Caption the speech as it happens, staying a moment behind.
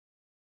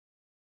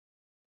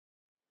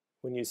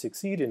When you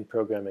succeed in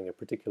programming a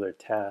particular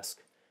task,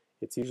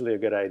 it's usually a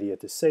good idea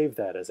to save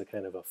that as a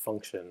kind of a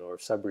function or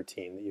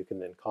subroutine that you can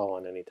then call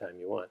on anytime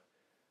you want.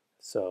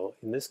 So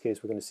in this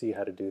case, we're going to see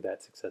how to do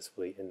that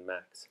successfully in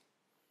Max.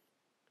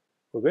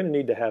 We're going to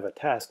need to have a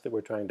task that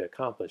we're trying to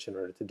accomplish in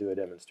order to do a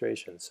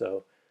demonstration.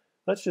 So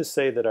let's just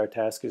say that our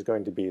task is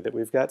going to be that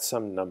we've got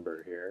some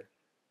number here,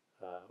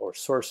 or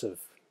source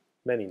of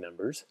many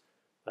numbers,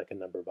 like a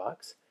number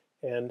box,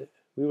 and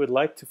we would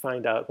like to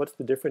find out what's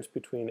the difference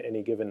between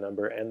any given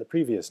number and the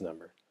previous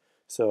number.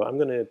 So I'm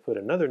going to put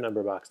another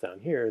number box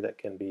down here that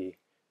can be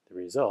the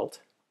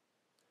result.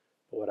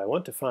 But what I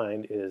want to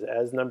find is,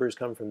 as numbers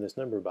come from this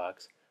number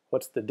box,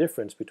 what's the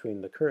difference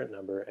between the current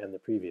number and the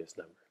previous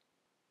number?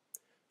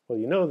 Well,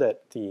 you know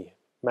that the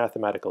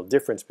mathematical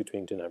difference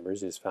between two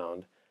numbers is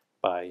found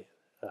by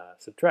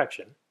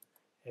subtraction.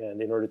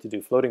 And in order to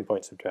do floating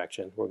point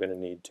subtraction, we're going to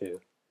need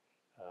to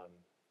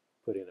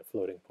put in a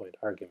floating point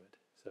argument.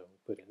 So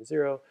put in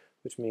 0,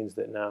 which means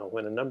that now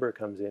when a number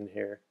comes in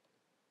here,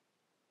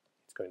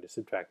 it's going to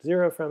subtract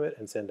 0 from it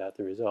and send out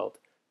the result.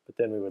 But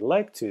then we would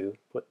like to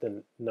put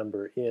the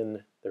number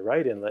in the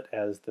right inlet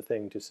as the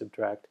thing to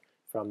subtract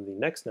from the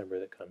next number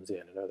that comes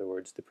in. In other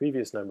words, the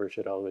previous number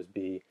should always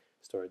be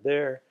stored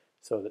there,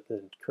 so that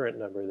the current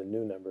number, the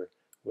new number,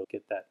 will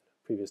get that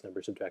previous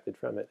number subtracted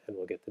from it, and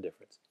we'll get the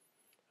difference.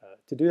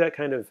 To do that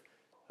kind of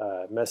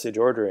message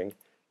ordering,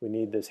 we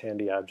need this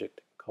handy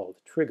object called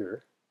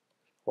trigger,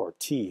 or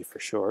T for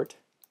short,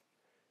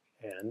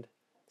 and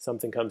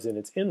something comes in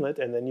its inlet,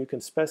 and then you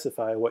can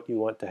specify what you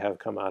want to have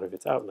come out of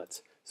its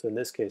outlets. So in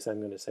this case, I'm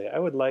going to say I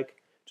would like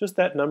just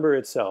that number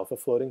itself, a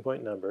floating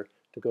point number,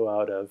 to go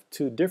out of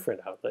two different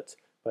outlets,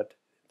 but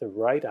the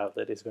right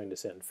outlet is going to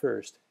send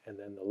first, and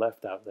then the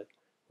left outlet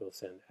will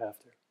send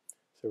after.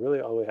 So really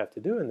all we have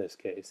to do in this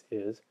case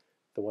is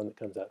the one that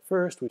comes out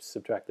first, we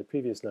subtract the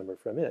previous number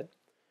from it,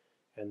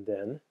 and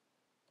then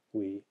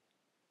we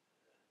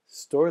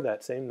store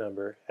that same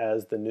number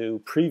as the new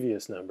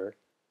previous number,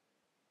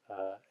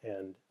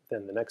 and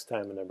then the next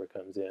time a number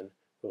comes in,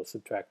 we'll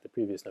subtract the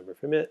previous number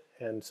from it,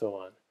 and so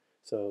on.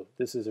 So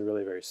this is a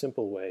really very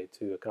simple way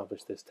to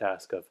accomplish this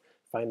task of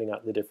finding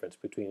out the difference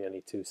between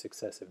any two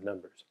successive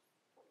numbers.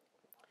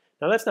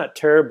 Now that's not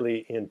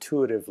terribly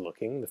intuitive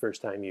looking. The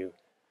first time you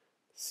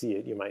see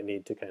it, you might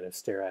need to kind of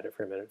stare at it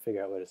for a minute and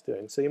figure out what it's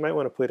doing. So you might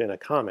want to put in a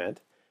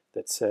comment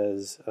that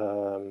says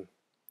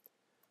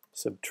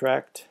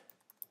subtract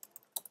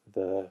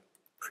the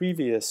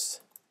previous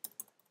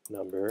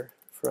number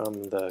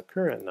from the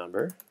current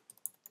number,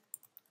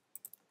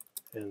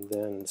 and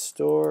then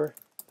store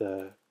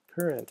the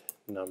current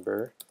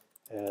number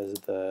as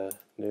the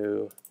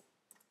new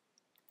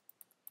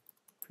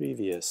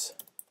previous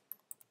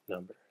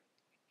number.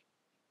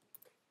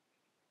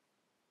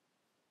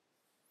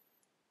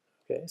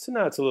 Okay, so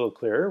now it's a little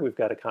clearer. We've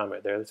got a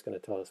comment there that's going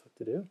to tell us what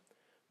to do.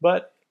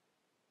 But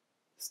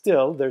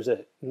still, there's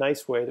a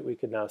nice way that we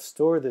could now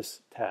store this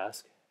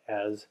task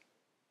as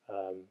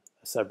a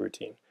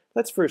subroutine.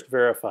 Let's first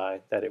verify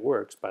that it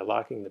works by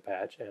locking the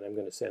patch, and I'm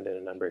going to send in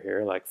a number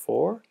here like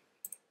 4.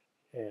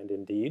 And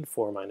indeed,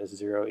 4 minus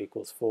 0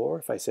 equals 4.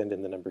 If I send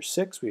in the number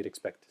 6, we'd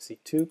expect to see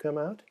 2 come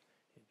out.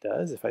 It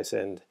does. If I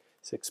send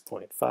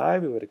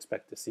 6.5, we would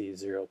expect to see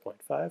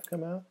 0.5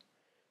 come out.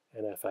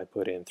 And if I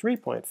put in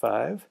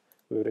 3.5,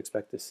 we would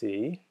expect to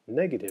see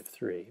negative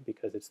 3,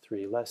 because it's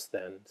 3 less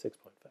than 6.5.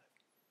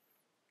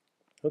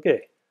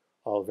 Okay,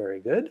 all very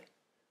good.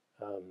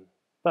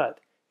 But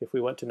if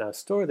we want to now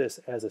store this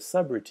as a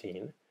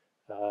subroutine,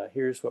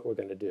 here's what we're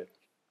going to do.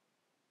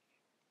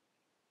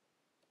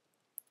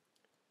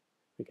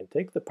 We can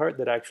take the part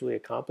that actually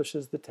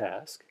accomplishes the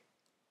task,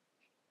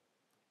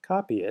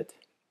 copy it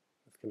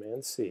with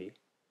Command C,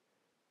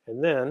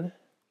 and then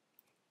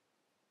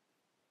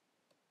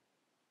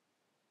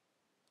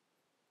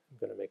I'm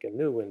going to make a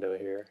new window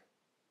here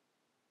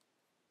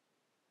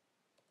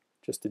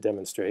just to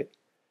demonstrate.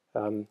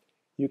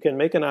 You can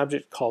make an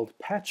object called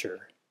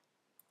patcher,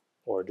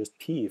 or just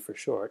P for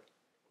short,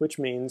 which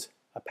means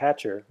a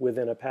patcher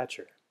within a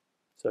patcher.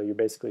 So you're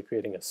basically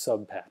creating a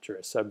sub-patch or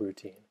a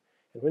subroutine.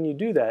 And when you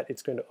do that,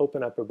 it's going to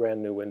open up a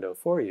brand new window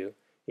for you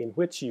in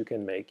which you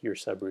can make your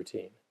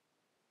subroutine.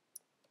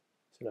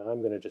 So now I'm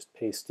going to just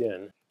paste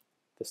in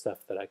the stuff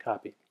that I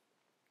copied.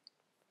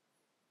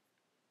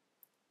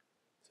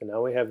 So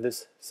now we have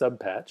this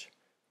sub-patch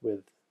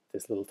with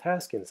this little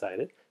task inside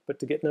it, but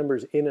to get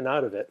numbers in and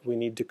out of it, we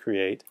need to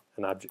create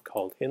an object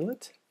called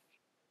inlet,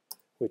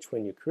 which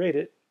when you create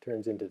it,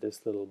 turns into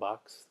this little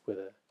box with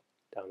a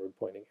downward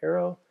pointing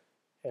arrow,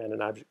 and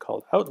an object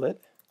called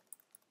outlet,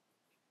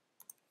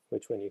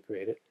 which when you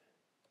create it,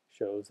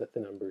 shows that the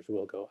numbers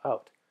will go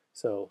out.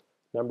 So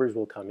numbers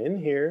will come in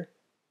here,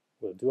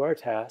 we'll do our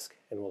task,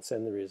 and we'll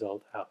send the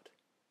result out.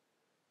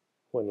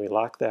 When we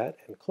lock that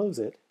and close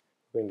it,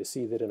 we're going to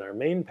see that in our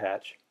main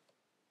patch,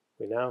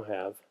 we now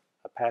have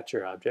a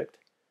patcher object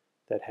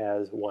that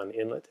has one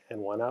inlet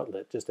and one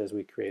outlet, just as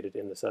we created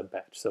in the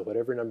subpatch. So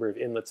whatever number of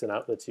inlets and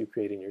outlets you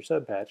create in your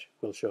subpatch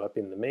will show up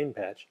in the main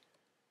patch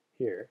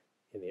here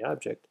in the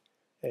object,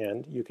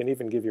 and you can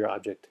even give your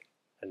object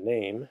a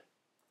name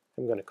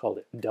I'm going to call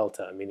it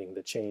delta, meaning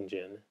the change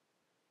in.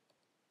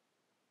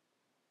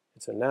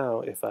 And so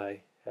now if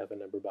I have a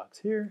number box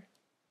here,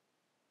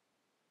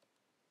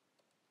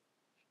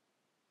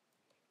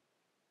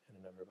 and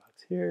a number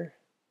box here,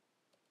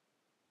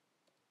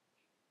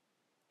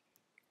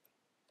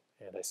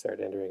 and I start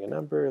entering a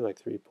number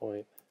like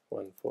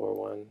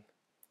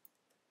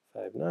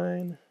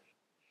 3.14159,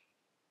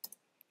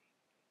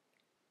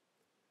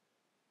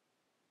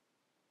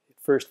 it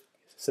first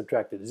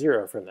subtracted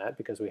 0 from that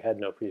because we had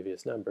no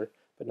previous number,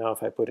 but now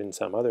if I put in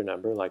some other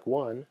number like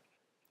 1,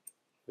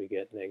 we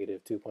get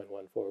negative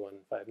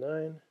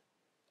 2.14159.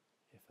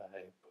 If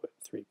I put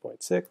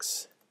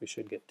 3.6, we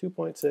should get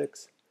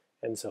 2.6,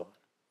 and so on.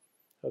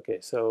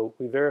 Okay, so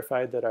we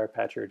verified that our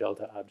patcher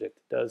delta object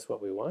does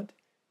what we want.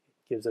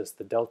 It gives us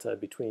the delta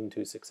between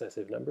two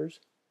successive numbers,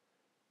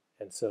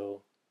 and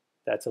so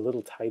that's a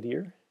little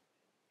tidier.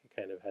 It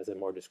kind of has a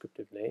more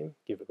descriptive name.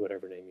 Give it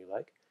whatever name you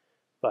like.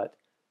 But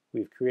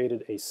we've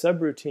created a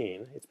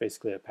subroutine. It's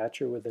basically a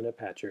patcher within a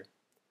patcher,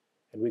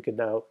 and we could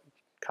now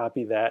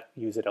copy that,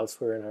 use it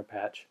elsewhere in our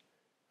patch.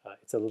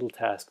 It's a little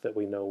task that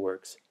we know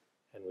works,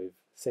 and we've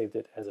saved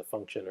it as a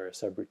function or a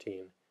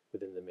subroutine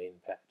within the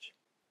main patch.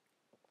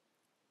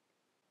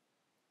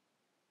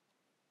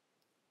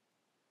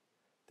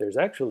 There's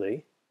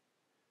actually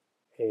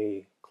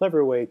a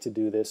clever way to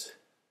do this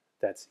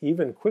that's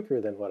even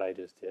quicker than what I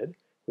just did,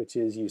 which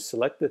is you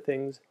select the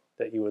things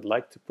that you would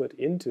like to put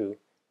into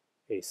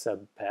a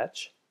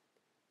sub-patch.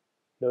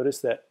 Notice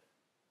that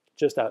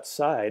just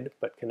outside,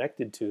 but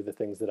connected to the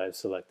things that I've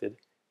selected,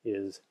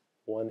 is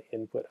one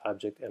input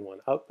object and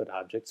one output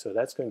object. So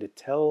that's going to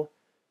tell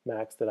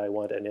Max that I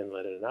want an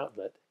inlet and an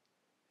outlet.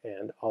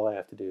 And all I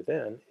have to do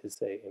then is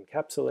say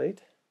encapsulate,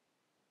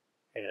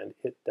 and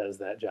it does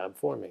that job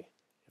for me.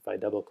 If I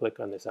double click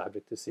on this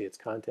object to see its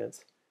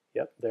contents,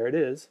 yep, there it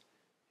is.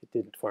 It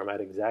didn't format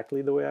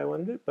exactly the way I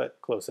wanted it, but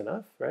close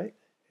enough, right?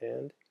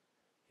 And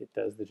it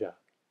does the job.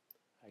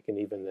 I can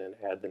even then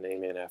add the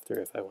name in after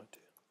if I want to.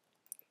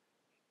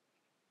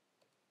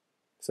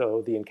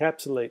 So the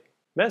encapsulate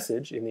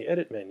message in the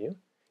edit menu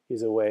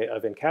is a way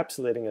of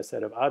encapsulating a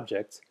set of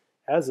objects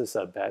as a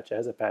subpatch,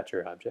 as a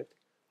patcher object,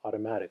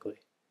 automatically.